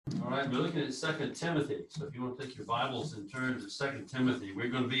All right, we're looking at 2 Timothy. So if you want to take your Bibles and turn to 2 Timothy, we're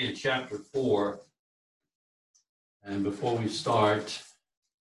going to be in chapter 4. And before we start,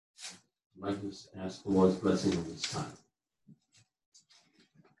 I'd like to ask the Lord's blessing on this time.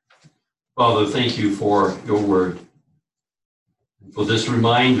 Father, thank you for your word. And for this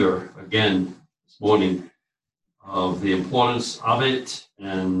reminder, again, this morning, of the importance of it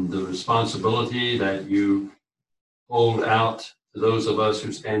and the responsibility that you hold out to those of us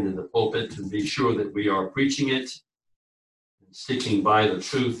who stand in the pulpit to be sure that we are preaching it and sticking by the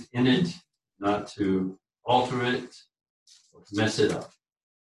truth in it, not to alter it or to mess it up.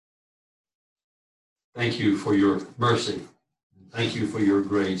 Thank you for your mercy. Thank you for your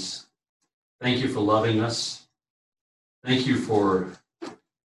grace. Thank you for loving us. Thank you for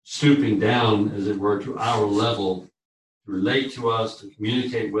stooping down, as it were, to our level, to relate to us, to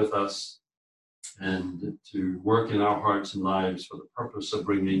communicate with us, and to work in our hearts and lives for the purpose of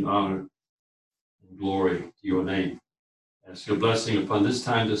bringing honor and glory to your name. Ask your blessing upon this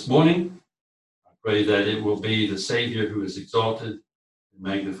time this morning. I pray that it will be the Savior who is exalted and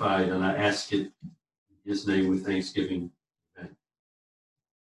magnified, and I ask it in his name with thanksgiving. Amen.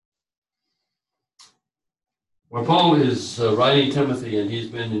 Well, Paul is writing Timothy, and he's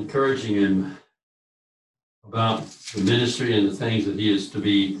been encouraging him about the ministry and the things that he is to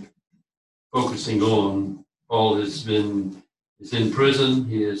be focusing on. Paul is in prison.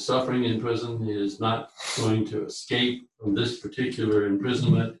 He is suffering in prison. He is not going to escape from this particular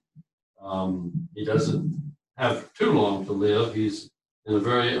imprisonment. He doesn't have too long to live. He's in a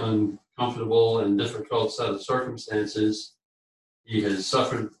very uncomfortable and difficult set of circumstances. He has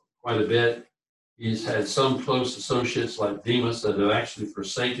suffered quite a bit. He's had some close associates like Demas that have actually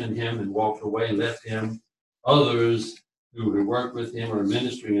forsaken him and walked away and left him. Others who have worked with him or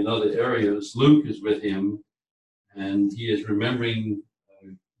ministering in other areas. Luke is with him, and he is remembering a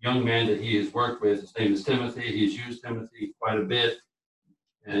young man that he has worked with. His name is Timothy. He's used Timothy quite a bit,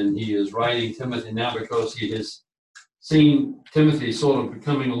 and he is writing Timothy now because he has seen Timothy sort of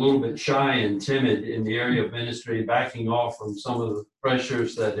becoming a little bit shy and timid in the area of ministry, backing off from some of the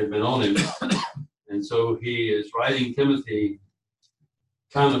pressures that have been on him. And so he is writing Timothy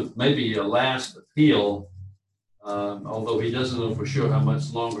kind of maybe a last appeal. Although he doesn't know for sure how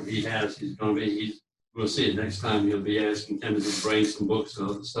much longer he has, we'll see it next time. He'll be asking Timothy to bring some books and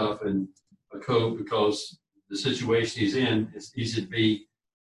other stuff and a coat, because the situation he's in, it's easy to be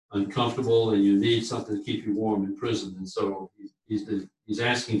uncomfortable and you need something to keep you warm in prison. And so he's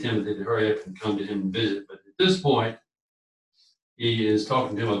asking Timothy to hurry up and come to him and visit. But at this point, he is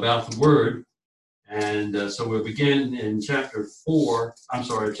talking to him about the word. And so we'll begin in chapter 4,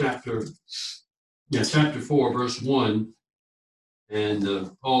 verse 1,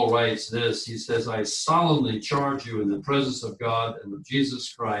 and Paul writes this. He says, I solemnly charge you in the presence of God and of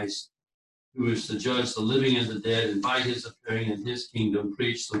Jesus Christ, who is to judge the living and the dead, and by his appearing in his kingdom,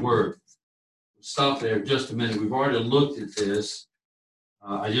 preach the word. We'll stop there just a minute. We've already looked at this.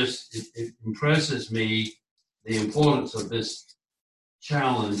 It impresses me the importance of this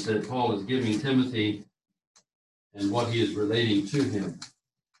challenge that Paul is giving Timothy and what he is relating to him.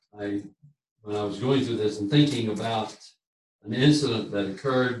 When I was going through this and thinking about an incident that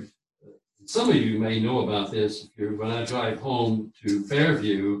occurred, some of you may know about this. When I drive home to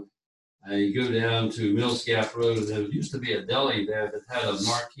Fairview, I go down to Mills Gap Road, and there used to be a deli there that had a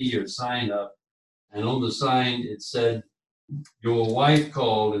marquee or sign up, and on the sign it said, your wife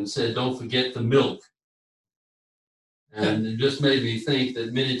called and said, don't forget the milk. And it just made me think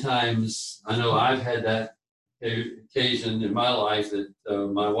that many times, I know I've had that occasion in my life that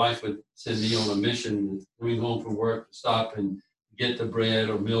my wife would send me on a mission coming home from work to stop and get the bread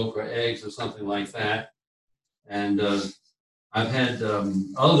or milk or eggs or something like that. And I've had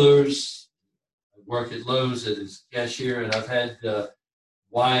others work at Lowe's as cashier, and I've had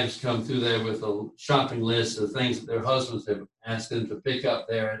wives come through there with a shopping list of things that their husbands have asked them to pick up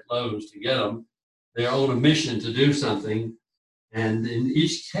there at Lowe's to get them. They're on a mission to do something. And in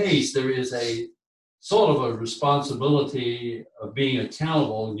each case, there is a sort of a responsibility of being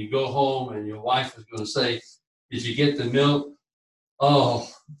accountable. And you go home and your wife is going to say, did you get the milk? Oh,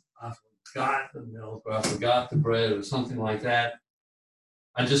 I forgot the milk, or I forgot the bread, or something like that.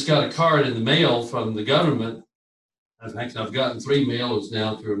 I just got a card in the mail from the government. In fact, I've gotten 3 mailers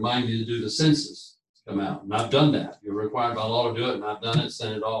now to remind me to do the census to come out. And I've done that. You're required by law to do it, and I've done it,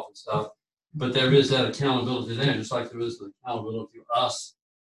 sent it off and stuff. But there is that accountability there, just like there is the accountability to us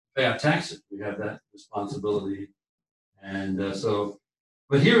to pay our taxes. We have that responsibility. And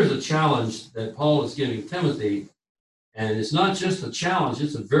but here is a challenge that Paul is giving Timothy. And it's not just a challenge,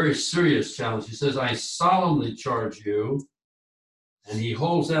 it's a very serious challenge. He says, I solemnly charge you And he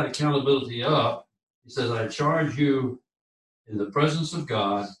holds that accountability up. He says, I charge you in the presence of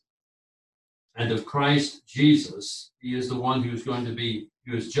God and of Christ Jesus. He is the one who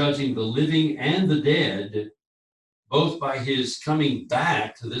is judging the living and the dead, both by his coming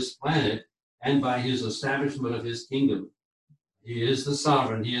back to this planet and by his establishment of his kingdom. He is the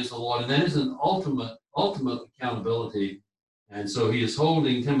sovereign, he is the Lord, and that is an ultimate accountability. And so he is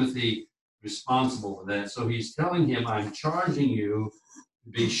holding Timothy responsible for that. So he's telling him, I'm charging you to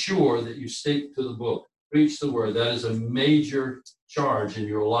be sure that you stick to the book. Preach the word. That is a major charge in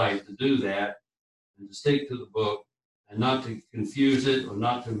your life, to do that and to stick to the book and not to confuse it or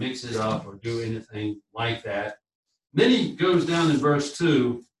not to mix it up or do anything like that. Then he goes down in verse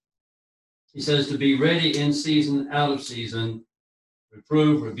 2. He says, to be ready in season, out of season,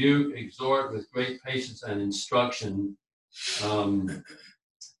 reprove, rebuke, exhort with great patience and instruction.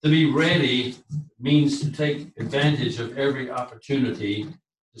 To be ready means to take advantage of every opportunity,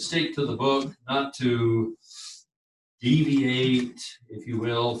 to stick to the book, not to deviate, if you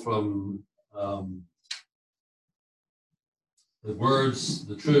will, from the words,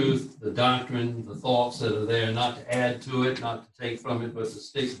 the truth, the doctrine, the thoughts that are there, not to add to it, not to take from it, but to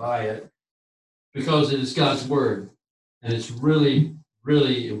stick by it, because it is God's word. And it's really,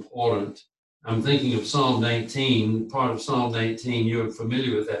 really important. I'm thinking of Psalm 19, part of Psalm 19. You're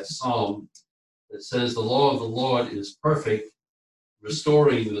familiar with that psalm that says, the law of the Lord is perfect,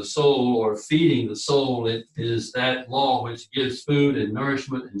 restoring the soul or feeding the soul. It is that law which gives food and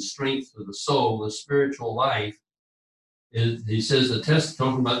nourishment and strength to the soul, the spiritual life. He says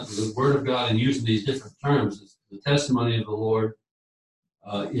talking about the word of God and using these different terms, the testimony of the Lord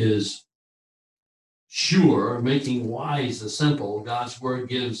is sure, making wise the simple. God's word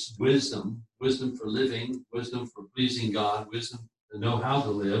gives wisdom for living, wisdom for pleasing God, wisdom to know how to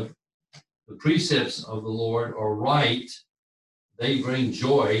live. The precepts of the Lord are right. They bring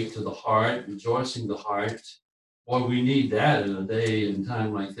joy to the heart, rejoicing the heart. Boy, we need that in a day and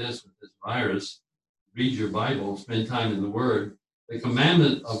time like this with this virus. Read your Bible, spend time in the Word. The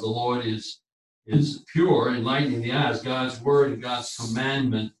commandment of the Lord is pure, enlightening the eyes. God's Word and God's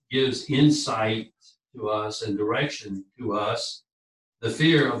commandment gives insight to us and direction to us. The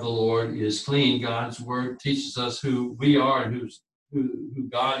fear of the Lord is clean. God's Word teaches us who we are and who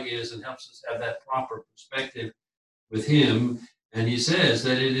God is, and helps us have that proper perspective with Him. And He says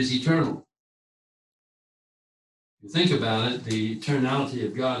that it is eternal. You think about it, the eternality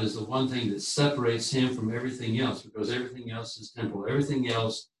of God is the one thing that separates him from everything else, because everything else is temporal. Everything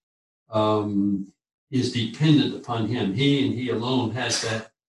else is dependent upon him. He and he alone has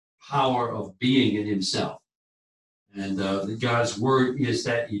that power of being in himself. And God's word is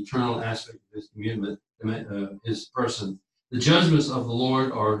that eternal aspect of his commitment, his person. The judgments of the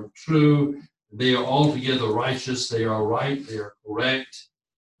Lord are true. They are altogether righteous. They are right. They are correct.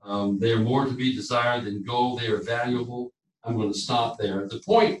 They are more to be desired than gold. They are valuable. I'm going to stop there. The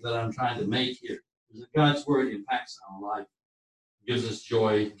point that I'm trying to make here is that God's word impacts our life. It gives us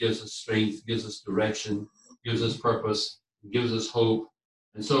joy, it gives us strength, it gives us direction, it gives us purpose, it gives us hope.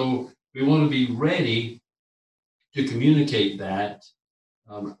 And so we want to be ready to communicate that.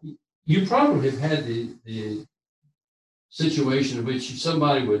 You probably have had the situation in which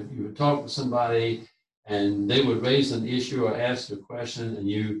you would talk with somebody and they would raise an issue or ask a question, and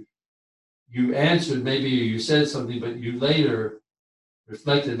you answered, maybe you said something, but you later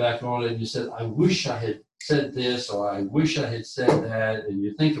reflected back on it and you said, I wish I had said this, or I wish I had said that, and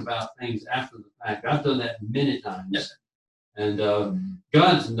you think about things after the fact. I've done that many times. And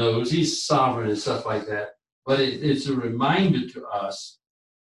God knows, he's sovereign and stuff like that, but it's a reminder to us,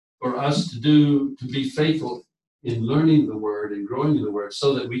 for us to be faithful in learning the word and growing in the word,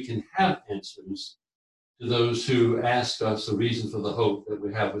 so that we can have answers to those who ask us the reason for the hope that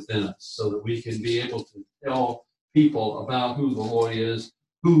we have within us, so that we can be able to tell people about who the Lord is,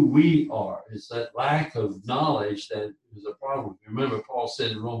 who we are. It's that lack of knowledge that is a problem. Remember, Paul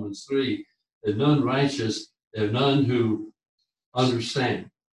said in Romans 3, that none righteous, there are none who understand.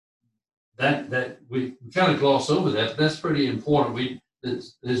 That we kind of gloss over that, but that's pretty important.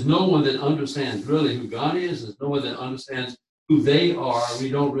 There's no one that understands really who God is. There's no one that understands who they are. We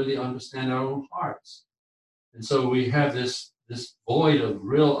don't really understand our own hearts. And so we have this void of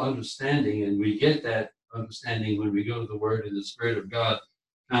real understanding, and we get that understanding when we go to the Word, and the Spirit of God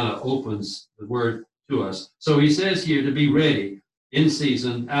kind of opens the Word to us. So he says here to be ready, in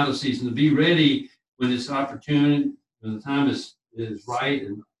season, out of season, to be ready when it's opportune, when the time is right,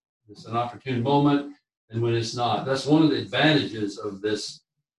 and it's an opportune moment, and when it's not. That's one of the advantages of this.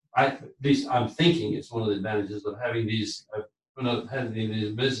 At least I'm thinking it's one of the advantages of having these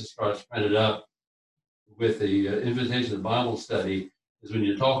business cards printed up. with the invitation to Bible study is when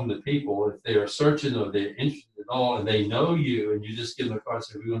you're talking to people, if they are searching or they're interested at all and they know you and you just give them a card and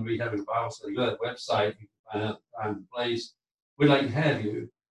say, we're going to be having a Bible study, go to that website, you can find out the time and place. We'd like to have you.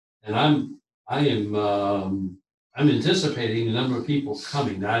 And I'm anticipating the number of people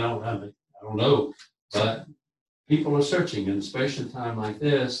coming. I don't know, but people are searching, and especially at a time like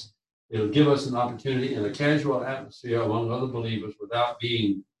this, it'll give us an opportunity in a casual atmosphere among other believers without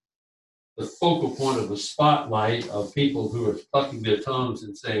being the focal point of the spotlight of people who are plucking their tongues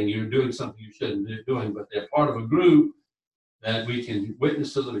and saying you're doing something you shouldn't be doing, but they're part of a group that we can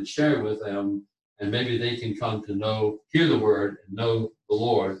witness to them and share with them, and maybe they can come to hear the word and know the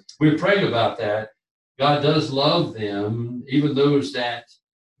Lord. We're praying about that. God does love them, even those that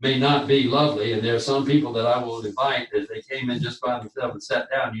may not be lovely, and there are some people that I will invite that they came in just by themselves and sat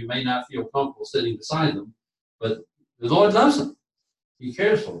down. You may not feel comfortable sitting beside them, but the Lord loves them. He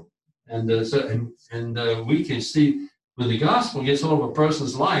cares for them. And we can see when the gospel gets hold of a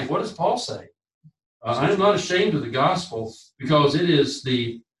person's life, what does Paul say? I am not ashamed of the gospel because it is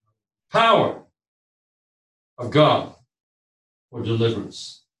the power of God for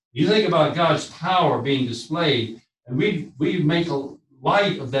deliverance. You think about God's power being displayed, and we make a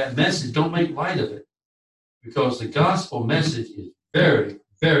light of that message. Don't make light of it, because the gospel message is very,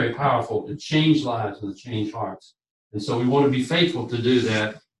 very powerful to change lives and to change hearts. And so we want to be faithful to do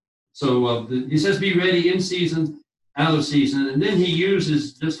that. So he says, be ready in season, out of season. And then he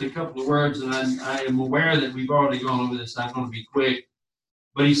uses just a couple of words, and I am aware that we've already gone over this. I'm going to be quick.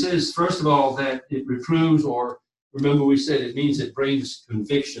 But he says, first of all, that it reproves, or remember we said it means it brings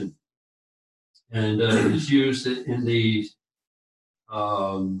conviction. And it's used in the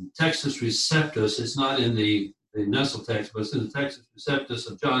Textus Receptus. It's not in the Nestle text, but it's in the Textus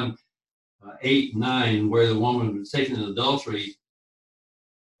Receptus of John 8:9, where the woman was taken in adultery.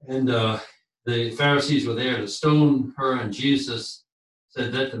 And the Pharisees were there to stone her, and Jesus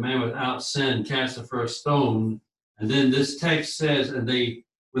said that the man without sin cast the first stone. And then this text says, and they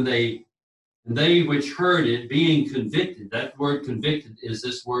which heard it being convicted, that word convicted is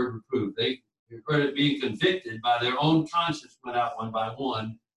this word reprove. They heard it being convicted by their own conscience, went out one by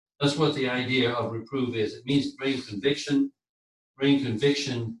one. That's what the idea of reprove is. It means to bring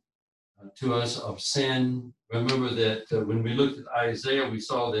conviction to us of sin. Remember that when we looked at Isaiah, we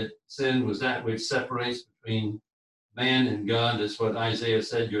saw that sin was that which separates between man and God. That's what Isaiah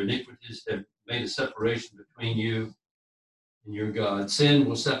said. Your iniquities have made a separation between you and your God. Sin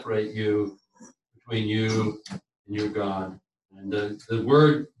will separate you between you and your God. And the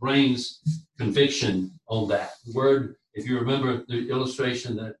word brings conviction on that. The word, if you remember the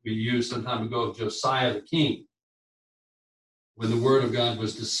illustration that we used some time ago of Josiah the king, when the word of God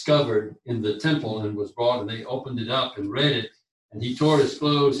was discovered in the temple and was brought, and they opened it up and read it, and he tore his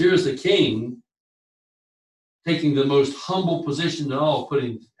clothes. Here's the king taking the most humble position of all,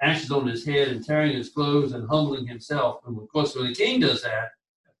 putting ashes on his head and tearing his clothes and humbling himself. And of course, when the king does that,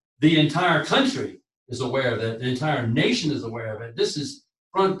 the entire country is aware of that. The entire nation is aware of it. This is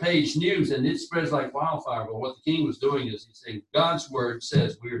front page news, and it spreads like wildfire. But what the king was doing is he's saying, God's word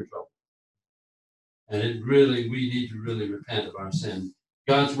says we're in trouble. And we need to really repent of our sin.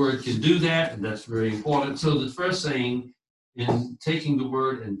 God's word can do that, and that's very important. So the first thing in taking the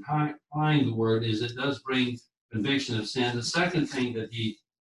word and applying the word is it does bring conviction of sin. The second thing that he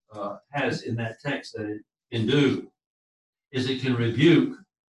has in that text that it can do is it can rebuke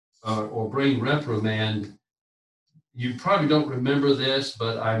or bring reprimand. You probably don't remember this,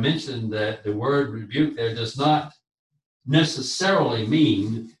 but I mentioned that the word rebuke there does not necessarily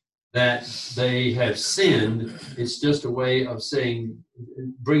mean that they have sinned. It's just a way of saying,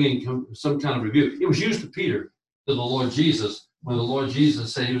 bringing some kind of rebuke. It was used to Peter, to the Lord Jesus, when the Lord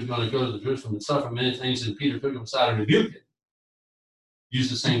Jesus said he was going to go to Jerusalem and suffer many things, and Peter took him aside and rebuked it.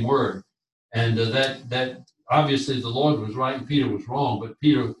 Used the same word. And that obviously the Lord was right and Peter was wrong, but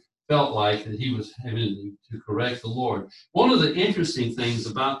Peter felt like that he was having to correct the Lord. One of the interesting things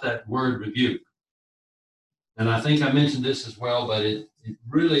about that word rebuke, and I think I mentioned this as well, but it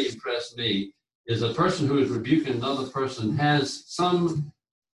really impressed me, is a person who is rebuking another person has some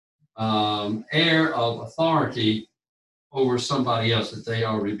air of authority over somebody else that they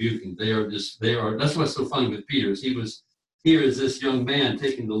are rebuking. That's what's so funny with Peter. Here is this young man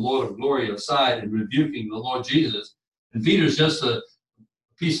taking the Lord of glory aside and rebuking the Lord Jesus. And Peter's just a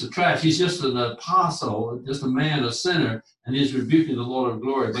piece of trash. He's just an apostle, just a man, a sinner, and he's rebuking the Lord of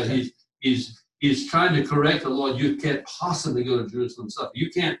glory. But he's trying to correct the Lord. You can't possibly go to Jerusalem and suffer.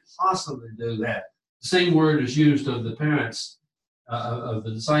 You can't possibly do that. The same word is used of the parents, of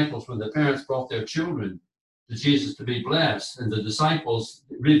the disciples, when the parents brought their children to Jesus to be blessed, and the disciples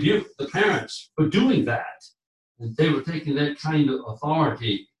rebuked the parents for doing that. And they were taking that kind of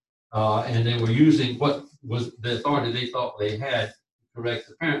authority, and they were using what was the authority they thought they had to correct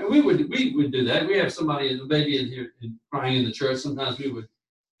the parent. And we would do that. We have somebody maybe in here crying in the church. Sometimes we would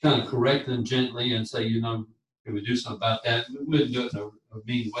kind of correct them gently and say, can we do something about that? We wouldn't do it in a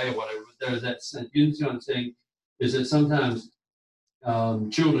mean way or whatever. But there's that sense. You see what I'm saying? Is that sometimes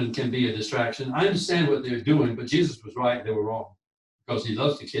children can be a distraction. I understand what they're doing, but Jesus was right; they were wrong, because He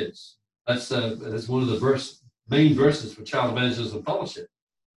loves the kids. That's one of the main verses for child evangelism fellowship,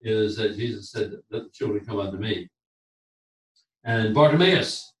 is that Jesus said, "Let the children come unto me." And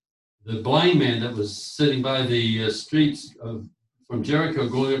Bartimaeus, the blind man that was sitting by the streets from Jericho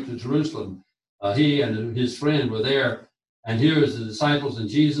going up to Jerusalem, he and his friend were there, and here is the disciples and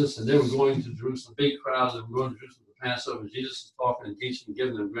Jesus, and they were going to Jerusalem, a big crowd. They were going to Jerusalem to Passover. Jesus is talking and teaching and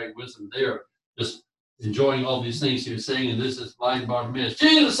giving them great wisdom. They are just enjoying all these things He was saying, and this is blind Bartimaeus,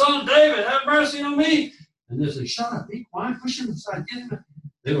 "Jesus, Son of David, have mercy on me." And they say, "Shut up, be quiet, push him aside, get him."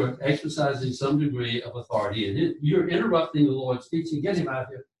 They were exercising some degree of authority, and you're interrupting the Lord's teaching, get him out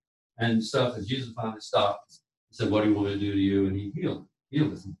here, and stuff. And Jesus finally stopped and said, "What do you want me to do to you?" And He healed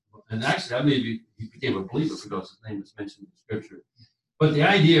him. And actually, I believe he became a believer because his name is mentioned in Scripture. But the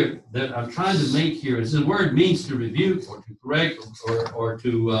idea that I'm trying to make here is the word means to rebuke or to correct or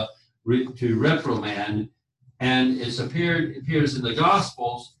to reprimand, and it appears in the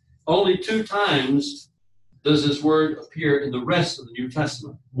Gospels. Only 2 times does this word appear in the rest of the New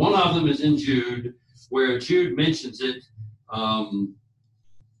Testament. One of them is in Jude, where Jude mentions it.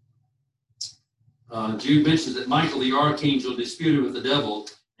 Jude mentions that Michael the archangel disputed with the devil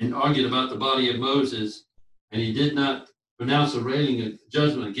and argued about the body of Moses, and he did not pronounce a railing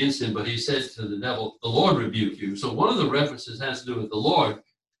judgment against him, but he said to the devil, "The Lord rebuke you." So one of the references has to do with the Lord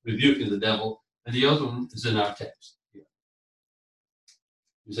rebuking the devil, and the other one is in our text.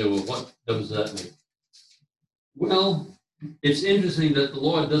 You say, well, what does that mean? Well, it's interesting that the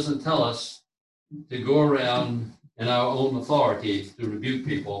Lord doesn't tell us to go around in our own authority to rebuke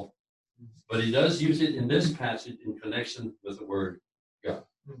people, but He does use it in this passage in connection with the Word of God.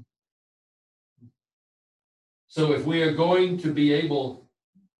 So if we are going to be able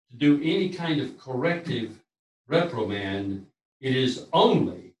to do any kind of corrective reprimand, it is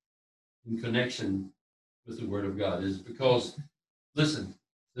only in connection with the Word of God. It is because, listen,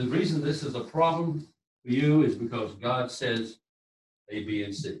 the reason this is a problem for you is because God says A, B,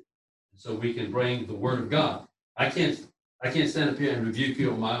 and C. And so we can bring the Word of God. I can't stand up here and rebuke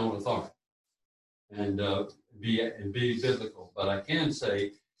you on my own authority and be biblical, but I can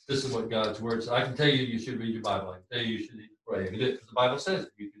say, this is what God's Word says. I can tell you you should read your Bible. I can tell you you should pray. The Bible says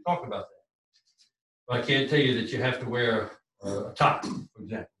it. You can talk about that. But I can't tell you that you have to wear a top, for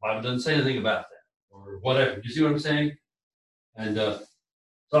example. The Bible doesn't say anything about that or whatever. Do you see what I'm saying? And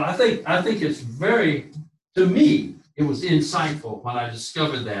so I think it's to me, it was insightful when I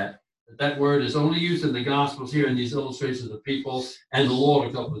discovered that word is only used in the Gospels here in these illustrations of people and the Lord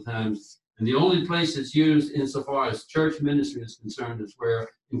a couple of times. And the only place it's used insofar as church ministry is concerned is where,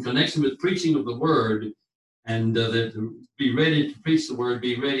 in connection with preaching of the Word, and to be ready to preach the Word,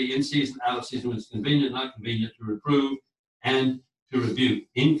 be ready in season, out of season, when it's convenient, not convenient, to reprove and to rebuke,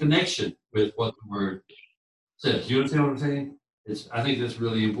 in connection with what the Word says. You understand what I'm saying? I think that's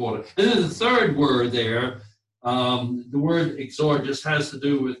really important. And then the third word there, the word exhort, just has to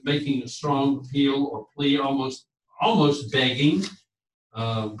do with making a strong appeal or plea, almost begging.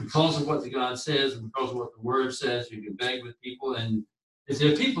 Because of what the God says and because of what the Word says, you can beg with people. And if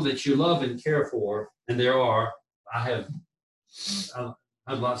there are people that you love and care for, and there are, I have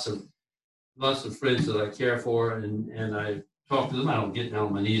lots of friends that I care for, and I talk to them. I don't get down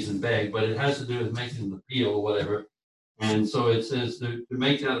on my knees and beg, but it has to do with making an appeal or whatever. And so it says to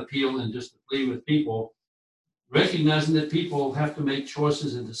make that appeal and just to plead with people, recognizing that people have to make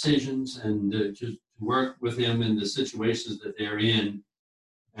choices and decisions and to work with them in the situations that they're in.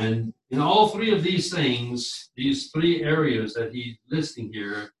 And in all 3 of these things, these 3 areas that he's listing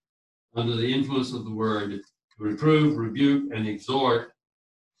here, under the influence of the Word, to reprove, rebuke, and exhort,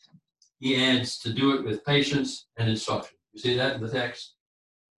 he adds to do it with patience and instruction. You see that in the text?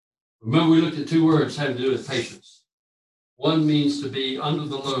 Remember, we looked at 2 words having to do with patience. One means to be under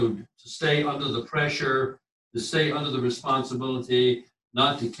the load, to stay under the pressure, to stay under the responsibility,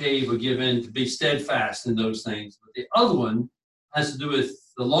 not to cave or give in, to be steadfast in those things. But the other one has to do with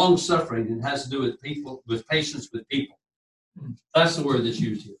the long suffering, and has to do with people, with patience with people. That's the word that's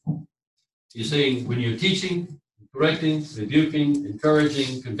used here. You're saying when you're teaching, correcting, rebuking,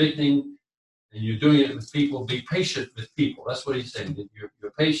 encouraging, convicting, and you're doing it with people, be patient with people. That's what he's saying. That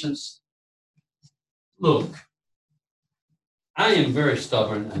your patience look, I am very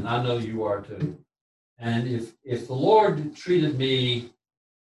stubborn, and I know you are too. And if the Lord treated me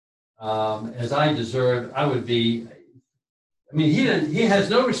as I deserved, I would be. I mean, he has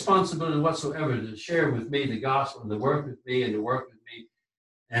no responsibility whatsoever to share with me the gospel and to work with me and to work with me.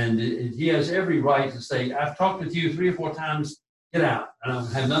 And he has every right to say, I've talked with you 3 or 4 times, get out. I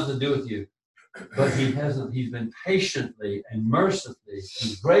don't have nothing to do with you. But he hasn't. He's been patiently and mercifully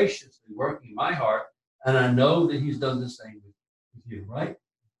and graciously working in my heart. And I know that he's done the same with you, right?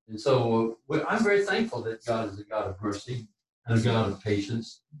 And so I'm very thankful that God is a God of mercy and a God of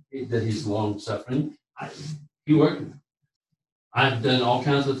patience, that he's long-suffering. He worked. I've done all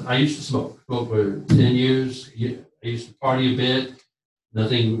kinds of. I used to smoke for 10 years. I used to party a bit.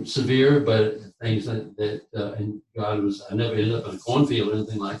 Nothing severe, but things that and God was. I never ended up in a cornfield or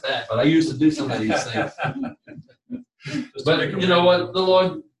anything like that. But I used to do some of these things. But you know what? The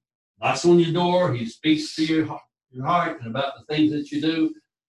Lord knocks on your door. He speaks to your heart and about the things that you do,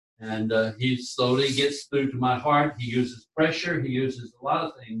 and he slowly gets through to my heart. He uses pressure. He uses a lot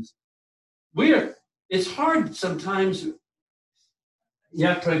of things. It's hard sometimes.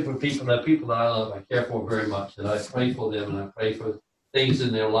 Yeah, I pray for people that I love, I care for very much, and I pray for them, and I pray for things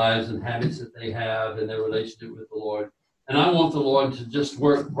in their lives and habits that they have in their relationship with the Lord. And I want the Lord to just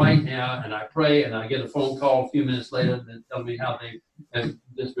work right now, and I pray, and I get a phone call a few minutes later that tell me how they have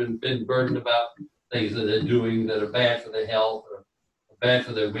just been burdened about things that they're doing that are bad for their health or bad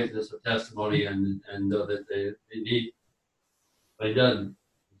for their witness or testimony, and that they need. But he doesn't.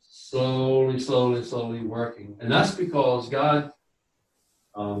 Slowly working. And that's because God,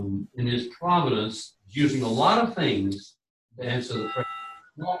 in his providence, is using a lot of things to answer the prayer.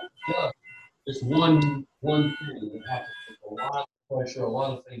 Not just one thing that happens. A lot of pressure, a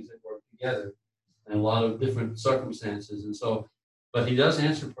lot of things that work together, and a lot of different circumstances. And so, but he does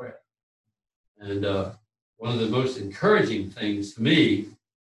answer prayer. And one of the most encouraging things to me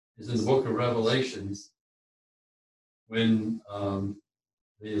is in the book of Revelations, when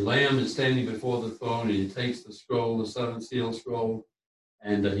the Lamb is standing before the throne, and he takes the scroll, the 7th seal scroll,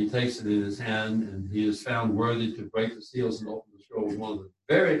 and he takes it in his hand, and he is found worthy to break the seals and open the scroll. One of the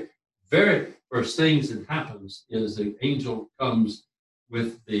very, very first things that happens is the angel comes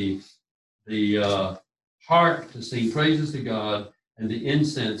with the harp to sing praises to God and the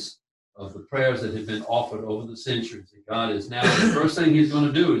incense of the prayers that have been offered over the centuries. And God is now, the first thing he's going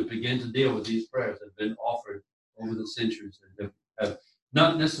to do is begin to deal with these prayers that have been offered over the centuries and have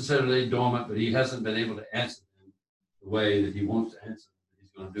not necessarily dormant, but he hasn't been able to answer them the way that he wants to answer them.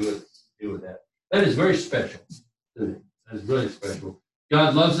 He's going to deal with that. That is very special to me. That is really special.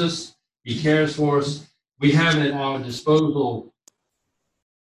 God loves us. He cares for us. We have at our disposal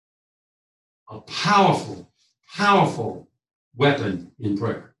a powerful, powerful weapon in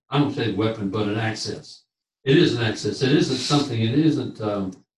prayer. I don't say weapon, but an access. It is an access. It isn't something, it isn't,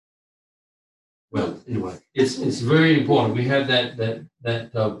 well, anyway, it's very important. We have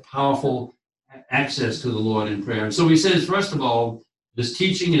that powerful access to the Lord in prayer. And so he says, first of all, this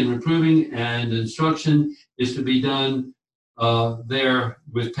teaching and reproving and instruction is to be done there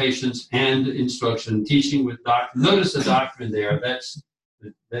with patience and instruction, teaching with doctrine. Notice the doctrine there.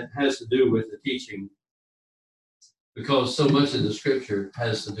 That has to do with the teaching, because so much of the scripture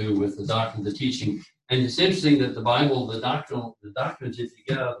has to do with the doctrine, the teaching. And it's interesting that the Bible, the doctrines, if you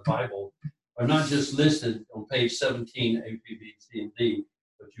get out of the Bible, are not just listed on page 17, A, B, B, C, and D,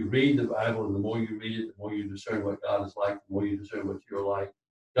 but you read the Bible, and the more you read it, the more you discern what God is like, the more you discern what you're like.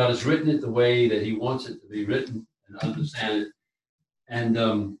 God has written it the way that he wants it to be written and understand it. And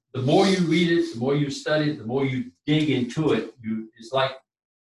the more you read it, the more you study it, the more you dig into it, it's like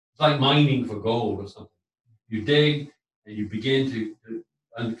mining for gold or something. You dig and you begin to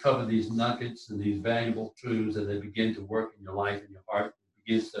uncover these nuggets and these valuable truths, and they begin to work in your life and your heart. It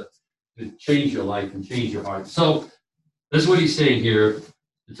begins to change your life and change your heart. So that's what he's saying here,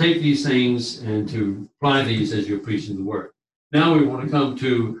 to take these things and to apply these as you're preaching the word. Now we want to come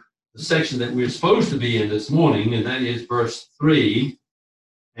to the section that we're supposed to be in this morning, and that is verse 3.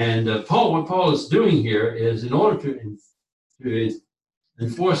 And what Paul is doing here is, in order to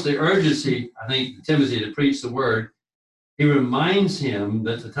enforce the urgency, I think, Timothy to preach the word, he reminds him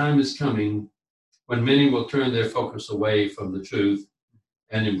that the time is coming when many will turn their focus away from the truth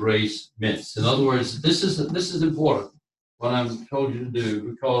and embrace myths. In other words, this is important, what I'm told you to do,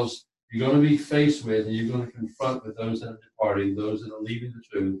 because you're going to be faced with and you're going to confront with those that are departing, those that are leaving the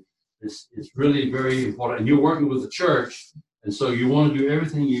truth. It's really very important. And you're working with the church, and so you want to do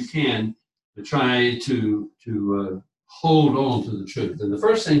everything you can to try to hold on to the truth. And the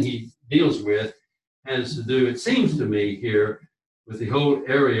first thing he deals with has to do, it seems to me here, with the whole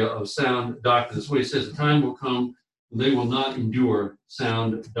area of sound doctrine. That's what he says. The time will come when they will not endure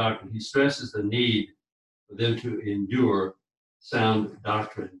sound doctrine. He stresses the need for them to endure sound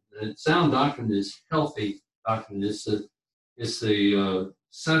doctrine. And sound doctrine is healthy doctrine. It's the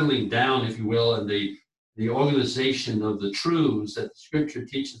settling down, if you will, and the organization of the truths that the Scripture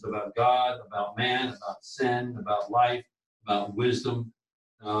teaches about God, about man, about sin, about life, about wisdom.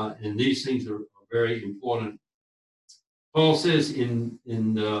 And these things are very important. Paul says in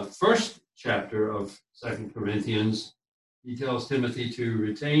the first chapter of 2 Corinthians, he tells Timothy to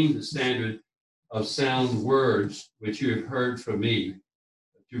retain the standard of sound words which you have heard from me.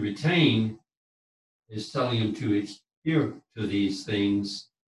 To retain is telling him to adhere to these things.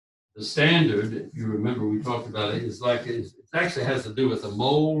 The standard, if you remember, we talked about it, is like it actually has to do with a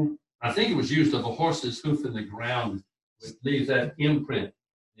mold. I think it was used of a horse's hoof in the ground, which leaves that imprint.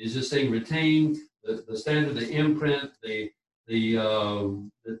 He's just saying retain the standard, the imprint, the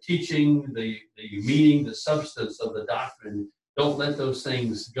teaching, the meaning, the substance of the doctrine. Don't let those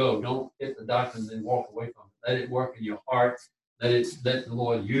things go. Don't get the doctrine and then walk away from it. Let it work in your heart. Let the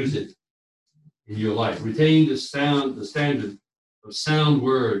Lord use it in your life. Retain the standard of sound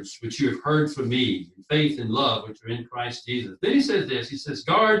words which you have heard from me, in faith and love which are in Christ Jesus. Then he says this. He says,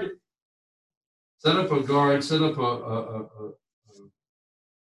 set up a guard, set up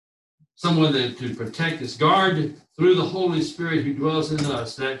someone to protect us. Guard through the Holy Spirit who dwells in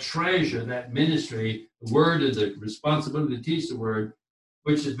us, that treasure, that ministry, the word and the responsibility to teach the word,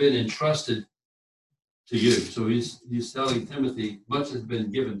 which has been entrusted to you. So he's telling Timothy, much has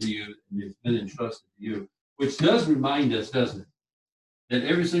been given to you and it's been entrusted to you, which does remind us, doesn't it, that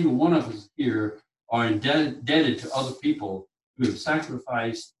every single one of us here are indebted to other people who have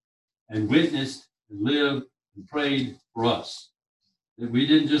sacrificed and witnessed and lived and prayed for us. That we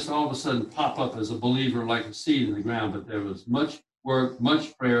didn't just all of a sudden pop up as a believer like a seed in the ground, but there was much work,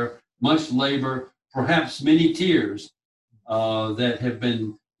 much prayer, much labor, perhaps many tears that have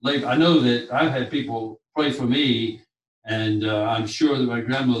been labored. I know that I've had people pray for me, and I'm sure that my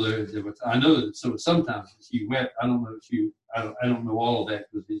grandmother, I know that sometimes she wept. I don't know all of that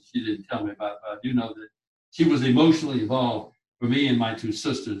because she didn't tell me about it, but I do know that she was emotionally involved for me and my two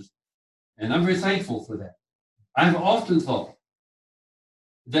sisters, and I'm very thankful for that. I've often thought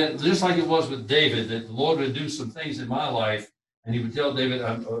that just like it was with David, that the Lord would do some things in my life, and he would tell David,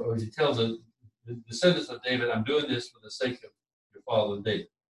 or he'd tell the descendants of David, I'm doing this for the sake of your father David.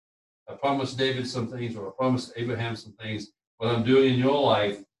 I promised David some things, or I promised Abraham some things. What I'm doing in your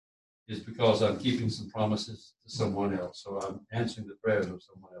life is because I'm keeping some promises to someone else, or I'm answering the prayers of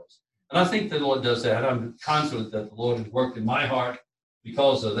someone else. And I think the Lord does that. I'm confident that the Lord has worked in my heart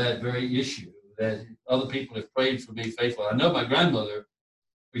because of that very issue, that other people have prayed for me faithfully. I know my grandmother,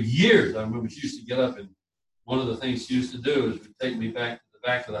 for years, I remember she used to get up, and one of the things she used to do is would take me back to the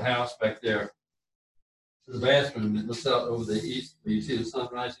back of the house back there to the bathroom that looks out over the east where you see the sun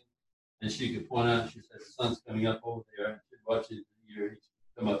rising, and she could point out, she said, the sun's coming up over there, and she'd watch it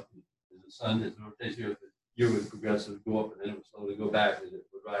come up, and the sun, as it rotates here, the year would progressively go up, and then it would slowly go back, and it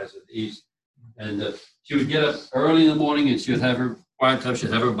would rise at the east. And she would get up early in the morning, and she would have her quiet time, she'd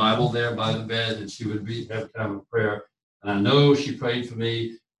have her Bible there by the bed, and she would have time of prayer. And I know she prayed for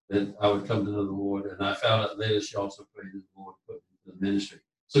me that I would come to know the Lord. And I found out later she also prayed that the Lord put me into the ministry.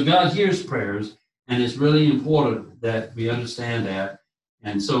 So God hears prayers, and it's really important that we understand that.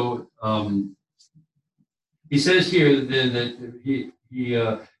 And so he says here then that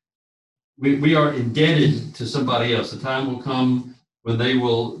we are indebted to somebody else. The time will come when they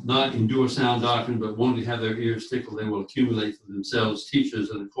will not endure sound doctrine, but wanting to have their ears tickled, they will accumulate for themselves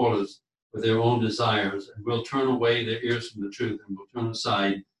teachers in accordance with their own desires, and will turn away their ears from the truth and will turn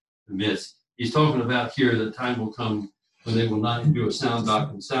aside the myths. He's talking about here that time will come when they will not endure sound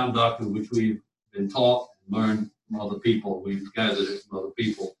doctrine which we've been taught and learned from other people. We've gathered it from other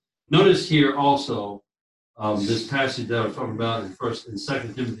people. Notice here also this passage that I was talking about in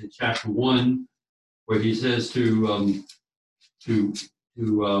 2 Timothy chapter 1, where he says to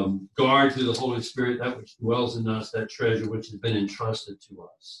guard through the Holy Spirit that which dwells in us, that treasure which has been entrusted to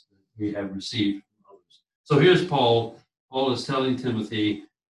us, that we have received from others. So here's Paul. Paul is telling Timothy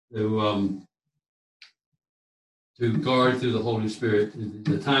to guard through the Holy Spirit.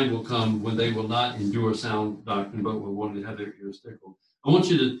 The time will come when they will not endure sound doctrine, but will want to have their ears tickled. I want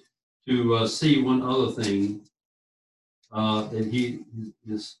you to see one other thing that he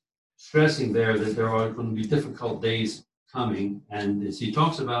is stressing there, that there are going to be difficult days coming, and as he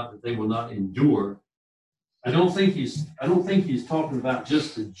talks about that they will not endure, I don't think he's talking about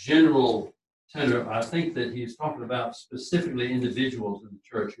just the general tenor. I think that he's talking about specifically individuals in the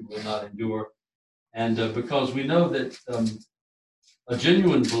church who will not endure. And because we know that a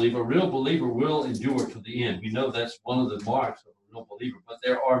genuine believer, a real believer will endure to the end. We know that's one of the marks of a real believer. But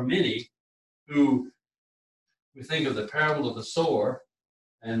there are many who, we think of the parable of the sower,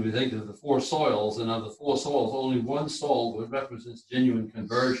 and we think of the four soils, and of the four soils, only one soil represents genuine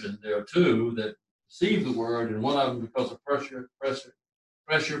conversion. There are two that receive the word, and one of them, because of pressure,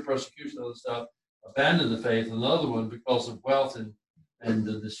 persecution, other stuff, abandon the faith. Another one, because of wealth and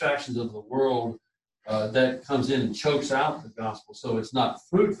the distractions of the world, that comes in and chokes out the gospel. So it's not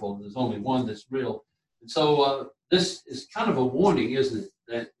fruitful. There's only one that's real. And so this is kind of a warning, isn't it?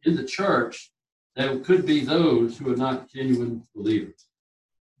 That in the church, there could be those who are not genuine believers.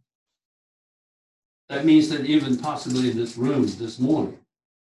 That means that even possibly in this room this morning,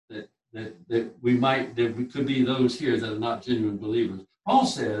 that we could be those here that are not genuine believers. Paul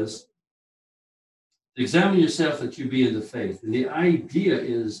says, examine yourself that you be in the faith. And the idea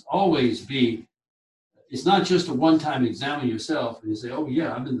is always it's not just a one-time examine yourself and you say, oh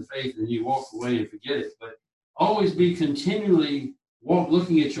yeah, I'm in the faith, and you walk away and forget it. But always be continually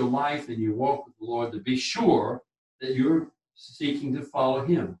looking at your life and your walk with the Lord to be sure that you're seeking to follow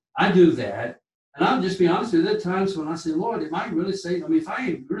him. I do that. And I'll just be honest with you, there are times when I say, Lord, am I really saved? I mean, if I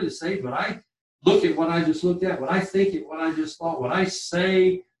am really saved, but I look at what I just looked at, what I think at what I just thought, what I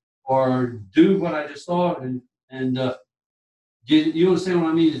say or do what I just thought, and you understand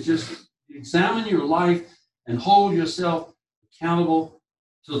what I mean? It's just examine your life and hold yourself accountable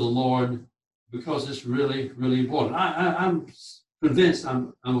to the Lord, because it's really, really important. I'm convinced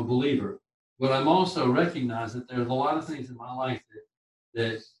I'm a believer, but I'm also recognize that there's a lot of things in my life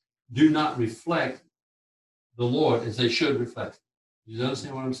that do not reflect the Lord as they should reflect. You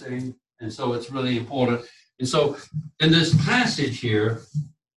understand what I'm saying? And so it's really important. And so in this passage here,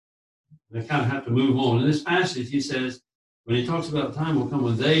 I kind of have to move on. In this passage, he says, when he talks about the time will come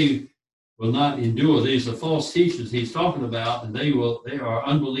when they will not endure, these are false teachers he's talking about, and they are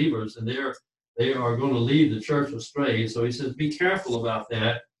unbelievers, and they are going to lead the church astray. So he says, be careful about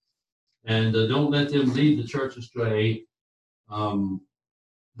that, and don't let them lead the church astray.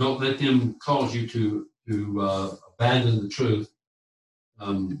 Don't let them cause you to abandon the truth.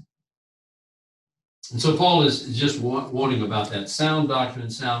 And so Paul is just warning about that sound doctrine,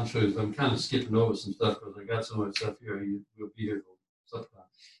 sound truth. I'm kind of skipping over some stuff because I got so much stuff here. We'll be here for some time.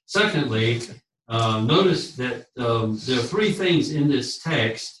 Secondly, notice that there are three things in this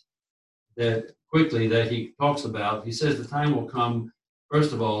text that he talks about. He says the time will come,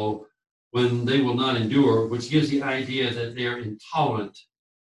 first of all, when they will not endure, which gives the idea that they're intolerant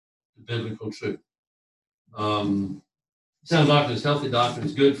to biblical truth. Sound doctrine is healthy doctrine.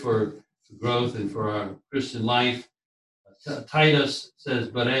 It's good for growth and for our Christian life. Titus says,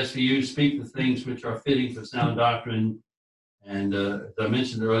 but as for you, speak the things which are fitting for sound doctrine. And as I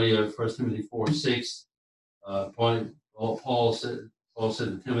mentioned earlier, 1 Timothy 4:6, Paul said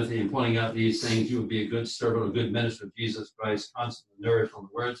to Timothy, in pointing out these things, you will be a good servant, a good minister of Jesus Christ, constantly nourished on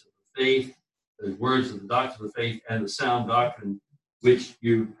the words of the faith, the words of the doctrine of the faith, and the sound doctrine which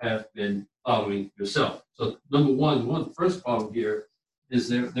you have been following yourself. So number one, the first problem here is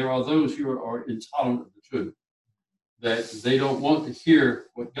there are those who are intolerant of the truth, that they don't want to hear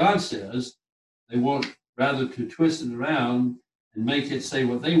what God says. They want rather to twist it around and make it say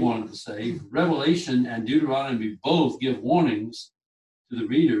what they want it to say. Revelation and Deuteronomy both give warnings to the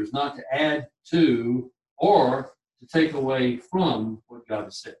readers not to add to or to take away from what God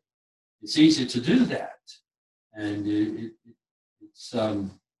has said. It's easy to do that, and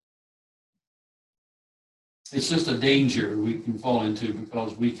it's just a danger we can fall into,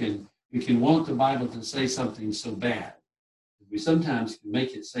 because we can want the Bible to say something so bad. We sometimes can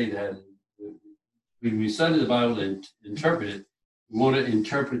make it say that. When we study the Bible and interpret it, we want to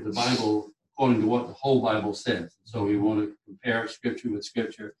interpret the Bible according to what the whole Bible says. So we want to compare Scripture with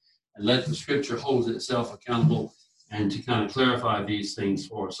Scripture and let the Scripture hold itself accountable and to kind of clarify these things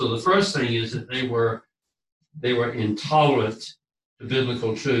for us. So the first thing is that they were intolerant to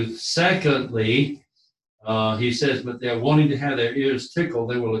biblical truth. Secondly, he says, but they're wanting to have their ears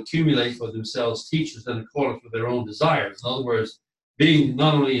tickled. They will accumulate for themselves teachers in accordance with their own desires. In other words, being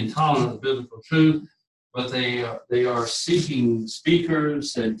not only intolerant of biblical truth, but they are seeking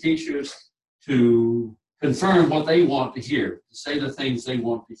speakers and teachers to confirm what they want to hear, to say the things they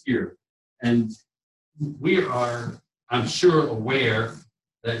want to hear. And we are, I'm sure, aware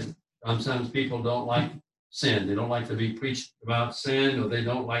that sometimes people don't like sin. They don't like to be preached about sin, or they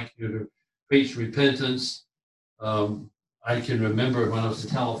don't like you to preach repentance. I can remember when I was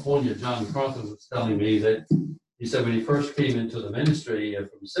in California, John MacArthur was telling me that he said when he first came into the ministry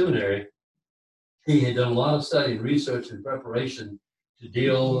from seminary, he had done a lot of study and research and preparation to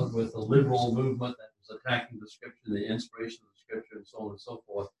deal with the liberal movement that was attacking the Scripture, the inspiration of the Scripture and so on and so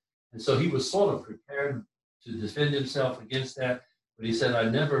forth. And so he was sort of prepared to defend himself against that. But he said, I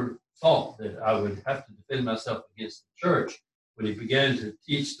never thought that I would have to defend myself against the church. When he began to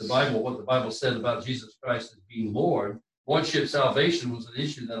teach the Bible, what the Bible said about Jesus Christ as being Lord, Lordship salvation was an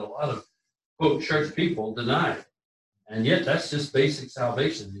issue that a lot of, quote, church people denied. And yet that's just basic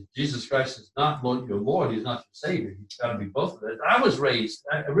salvation. If Jesus Christ is not your Lord, he's not your Savior. He's got to be both of it. I was raised,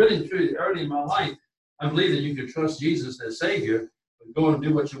 I really, truly, early in my life, I believe that you could trust Jesus as Savior, but go and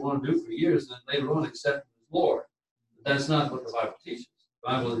do what you want to do for years, and then later on accept him as Lord. But that's not what the Bible teaches.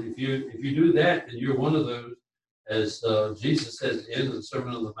 The Bible, if you do that, then you're one of those, as Jesus says at the end of the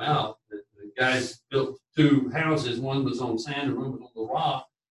Sermon on the Mount, that the guys built two houses. One was on sand and one was on the rock.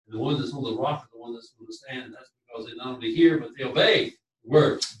 And the one that's on the rock is the one that's on the sand, and that's because they not only hear, but they obey the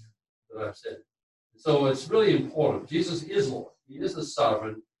words that I've said. So it's really important. Jesus is Lord. He is the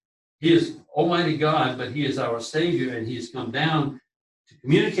sovereign. He is Almighty God, but he is our Savior, and he has come down to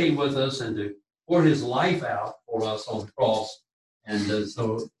communicate with us and to pour his life out for us on the cross. And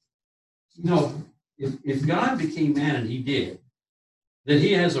so, if God became man, and he did, then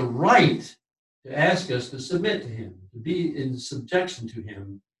he has a right to ask us to submit to him, to be in subjection to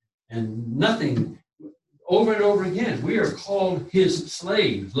him, and nothing. Over and over again, we are called his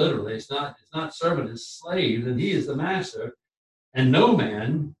slaves. Literally, it's not servant, it's slave, and he is the master. And no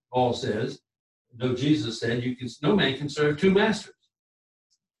man, Paul says, no, Jesus said, no man can serve two masters.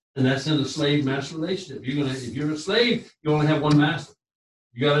 And that's in a slave-master relationship. If you're a slave, you only have one master.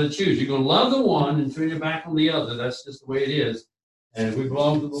 You got to choose. You're going to love the one and turn your back on the other. That's just the way it is. And if we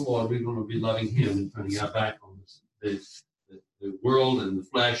belong to the Lord, we're going to be loving him and turning our back on the world and the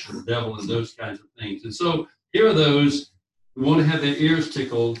flesh and the devil and those kinds of things. And so here are those who want to have their ears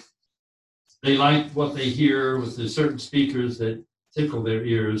tickled. They like what they hear with the certain speakers that tickle their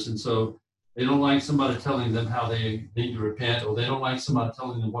ears. And so they don't like somebody telling them how they need to repent, or they don't like somebody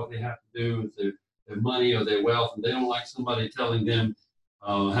telling them what they have to do with their money or their wealth. And they don't like somebody telling them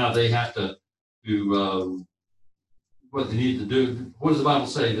how they have to do what they need to do. What does the Bible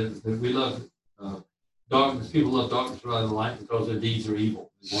say? That we love darkness. People love darkness rather than light because their deeds are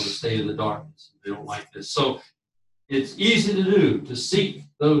evil. They want to stay in the darkness. They don't like this. So it's easy to do, to seek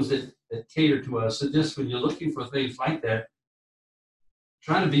those that cater to us. So just when you're looking for things like that,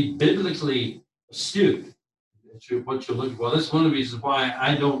 try to be biblically astute at what you're looking for. That's one of the reasons why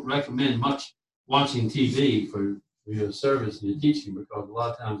I don't recommend much watching TV for your service and your teaching, because a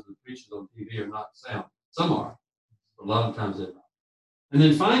lot of times the preachers on TV are not sound. Some are, but a lot of times they're not. And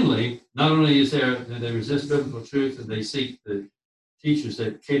then finally, not only is there that they resist biblical truth and they seek the teachers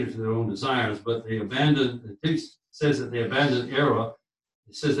that cater to their own desires, but the text says that they abandon error.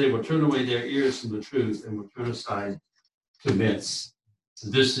 It says they will turn away their ears from the truth and will turn aside to myths.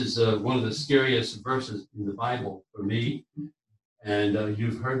 This is one of the scariest verses in the Bible for me, and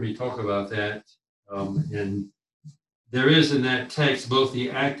you've heard me talk about that. And there is in that text both the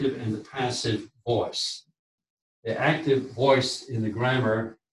active and the passive voice. The active voice in the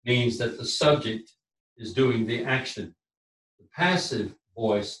grammar means that the subject is doing the action. The passive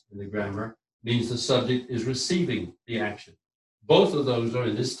voice in the grammar means the subject is receiving the action. Both of those are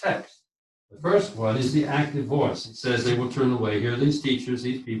in this text. The first one is the active voice. It says they will turn away. Here are these teachers,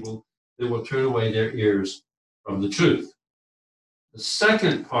 these people, they will turn away their ears from the truth. The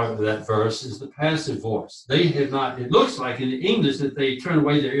second part of that verse is the passive voice. They have not, it looks like in English that they turn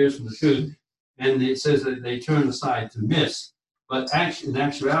away their ears from the truth, and it says that they turn aside to myths. But in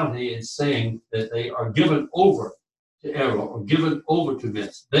actuality, it's saying that they are given over to error or given over to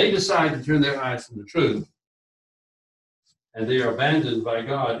myths. They decide to turn their eyes from the truth, and they are abandoned by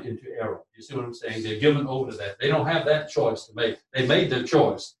God into error. You see what I'm saying? They're given over to that. They don't have that choice to make. They made their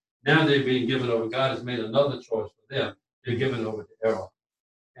choice. Now they're being given over. God has made another choice for them. They're given over to error.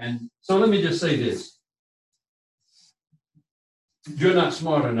 And so let me just say this. You're not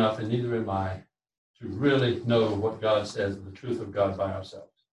smart enough, and neither am I, to really know what God says and the truth of God by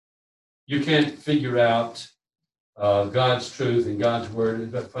ourselves. You can't figure out God's truth and God's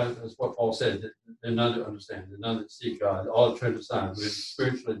word. That's what Paul said. They're none that understand. They're none that seek God. All turn aside. We're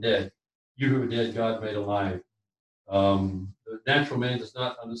spiritually dead. You who are dead, God made alive. The natural man does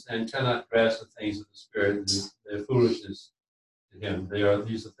not understand, cannot grasp the things of the Spirit. They're foolishness to him.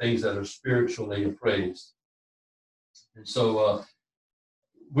 These are things that are spiritually appraised. And so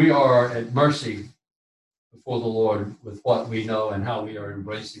we are at mercy before the Lord with what we know and how we are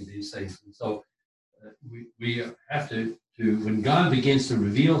embracing these things. And so we have to, when God begins to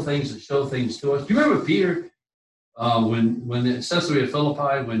reveal things and show things to us. Do you remember Peter, when in Caesarea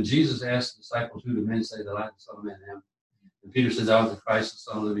Philippi, when Jesus asked the disciples, who do men say that I, the Son of Man, am? And Peter said, I was the Christ, the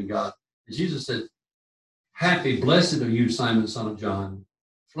Son of the living God. And Jesus said, Happy, blessed are you, Simon, son of John.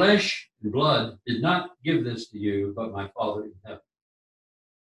 Flesh and blood did not give this to you, but my Father in heaven.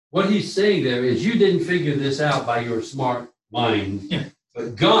 What he's saying there is you didn't figure this out by your smart mind,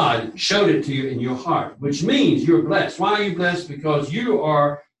 but God showed it to you in your heart, which means you're blessed. Why are you blessed? Because you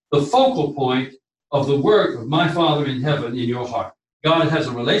are the focal point of the work of my Father in heaven in your heart. God has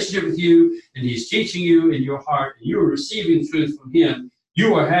a relationship with you, and he's teaching you in your heart, and you're receiving truth from him.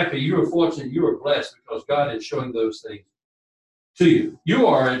 You are happy, you are fortunate, you are blessed because God is showing those things to you. You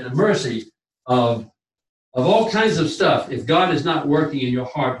are at the mercy of all kinds of stuff if God is not working in your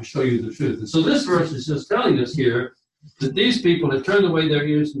heart to show you the truth. And so this verse is just telling us here that these people have turned away their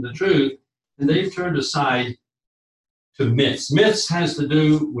ears from the truth, and they've turned aside to myths. Myths has to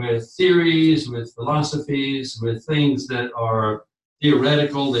do with theories, with philosophies, with things that are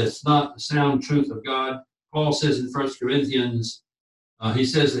theoretical, that's not the sound truth of God. Paul says in 1 Corinthians, he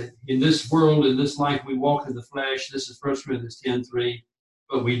says that in this world, in this life, we walk in the flesh. This is 1 Corinthians 10:3.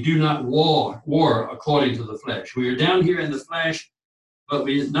 But we do not war according to the flesh. We are down here in the flesh, but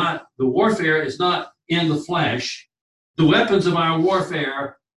the warfare is not in the flesh. The weapons of our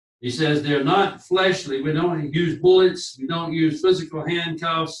warfare, he says, they're not fleshly. We don't use bullets. We don't use physical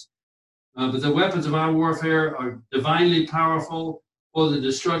handcuffs. But the weapons of our warfare are divinely powerful for the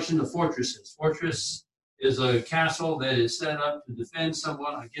destruction of fortresses. Fortress is a castle that is set up to defend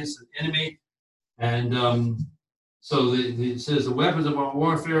someone against an enemy. And so it says the weapons of our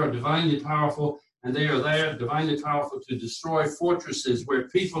warfare are divinely powerful, and they are there divinely powerful to destroy fortresses where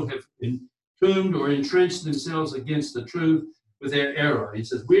people have entombed or entrenched themselves against the truth with their error. He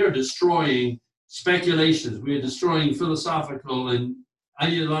says we are destroying speculations. We are destroying philosophical and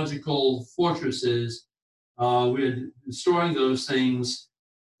ideological fortresses. We're destroying those things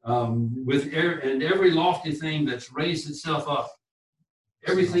with every lofty thing that's raised itself up.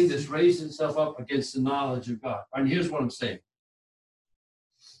 Everything that's raised itself up against the knowledge of God. And here's what I'm saying.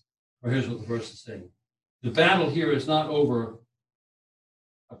 Or here's what the verse is saying. The battle here is not over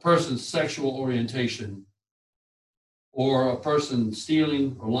a person's sexual orientation or a person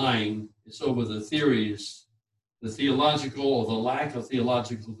stealing or lying. It's over the theories, the theological or the lack of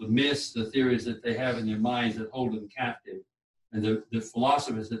theological, the myths, the theories that they have in their minds that hold them captive, and the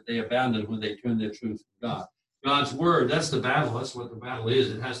philosophies that they abandon when they turn their truth to God. God's word, that's the battle. That's what the battle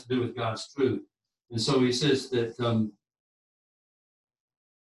is. It has to do with God's truth. And so he says that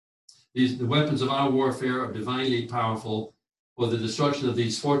the weapons of our warfare are divinely powerful for the destruction of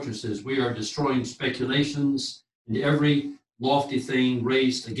these fortresses. We are destroying speculations and every lofty thing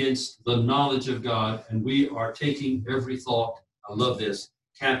raised against the knowledge of God, and we are taking every thought, I love this,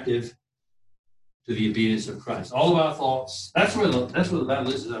 captive to the obedience of Christ. All of our thoughts, that's where the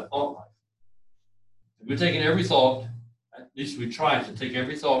battle is our thought life. We're taking every thought, at least we try to take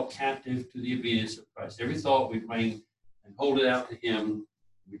every thought captive to the obedience of Christ. Every thought we bring and hold it out to him.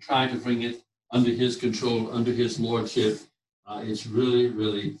 We try to bring it under his control, under his lordship. It's really,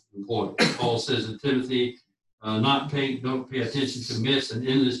 really important. Paul says in Timothy, don't pay attention to myths and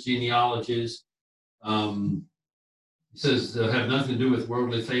endless genealogies. He says they'll have nothing to do with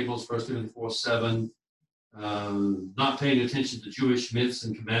worldly fables, 1 Timothy 4:7. Not paying attention to Jewish myths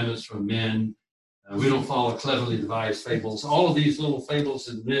and commandments from men. We don't follow cleverly devised fables. All of these little fables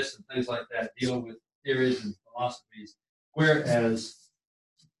and myths and things like that deal with theories and philosophies, whereas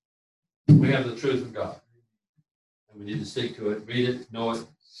we have the truth of God. And we need to stick to it, read it, know it,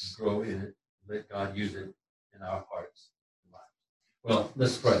 grow in it, let God use it in our hearts and lives. Well,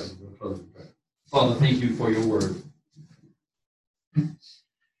 let's pray. We'll close in prayer. Father, thank you for your word,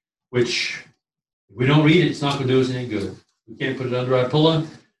 which if we don't read it, it's not going to do us any good. We can't put it under our pillow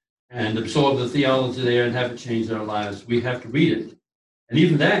and absorb the theology there and have it change our lives. We have to read it. And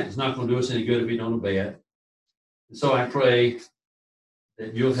even that is not going to do us any good if we don't obey it. And so I pray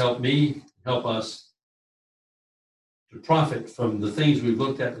that you'll help me, help us to profit from the things we've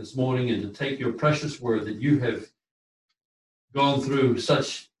looked at this morning and to take your precious word that you have gone through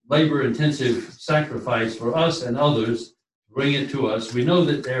such labor-intensive sacrifice for us and others, bring it to us. We know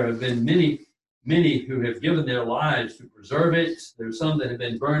that there have been many who have given their lives to preserve it. There's some that have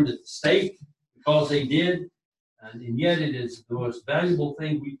been burned at the stake because they did, and yet it is the most valuable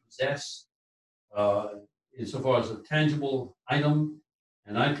thing we possess insofar as a tangible item.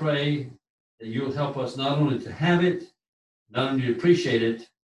 And I pray that you'll help us not only to have it, not only to appreciate it,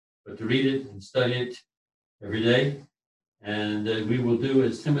 but to read it and study it every day. And we will do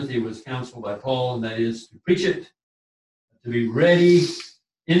as Timothy was counseled by Paul, and that is to preach it, to be ready,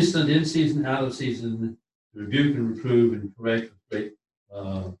 instant, in season, out of season, to rebuke and reprove and correct with great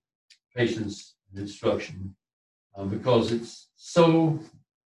patience and instruction, because it's so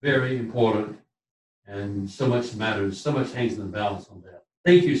very important. And so much matters, so much hangs in the balance on that.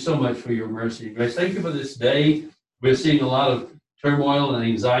 Thank you so much for your mercy and grace. Thank you for this day. We're seeing a lot of turmoil and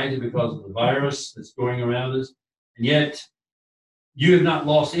anxiety because of the virus that's going around us. And yet, you have not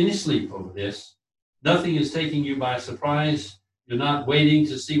lost any sleep over this. Nothing is taking you by surprise. You're not waiting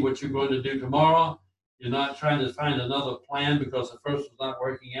to see what you're going to do tomorrow. You're not trying to find another plan because the first was not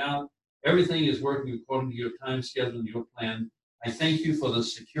working out. Everything is working according to your time schedule and your plan. I thank you for the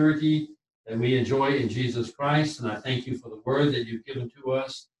security that we enjoy in Jesus Christ, and I thank you for the word that you've given to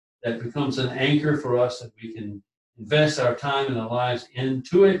us that becomes an anchor for us that we can invest our time and our lives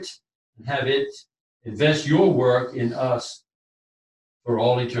into it and have it invest your work in us for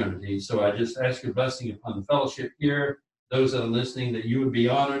all eternity. So I just ask your blessing upon the fellowship here, those that are listening, that you would be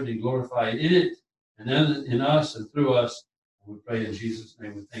honored and glorified in it, and then in us and through us. We pray in Jesus'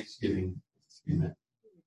 name with thanksgiving. Amen.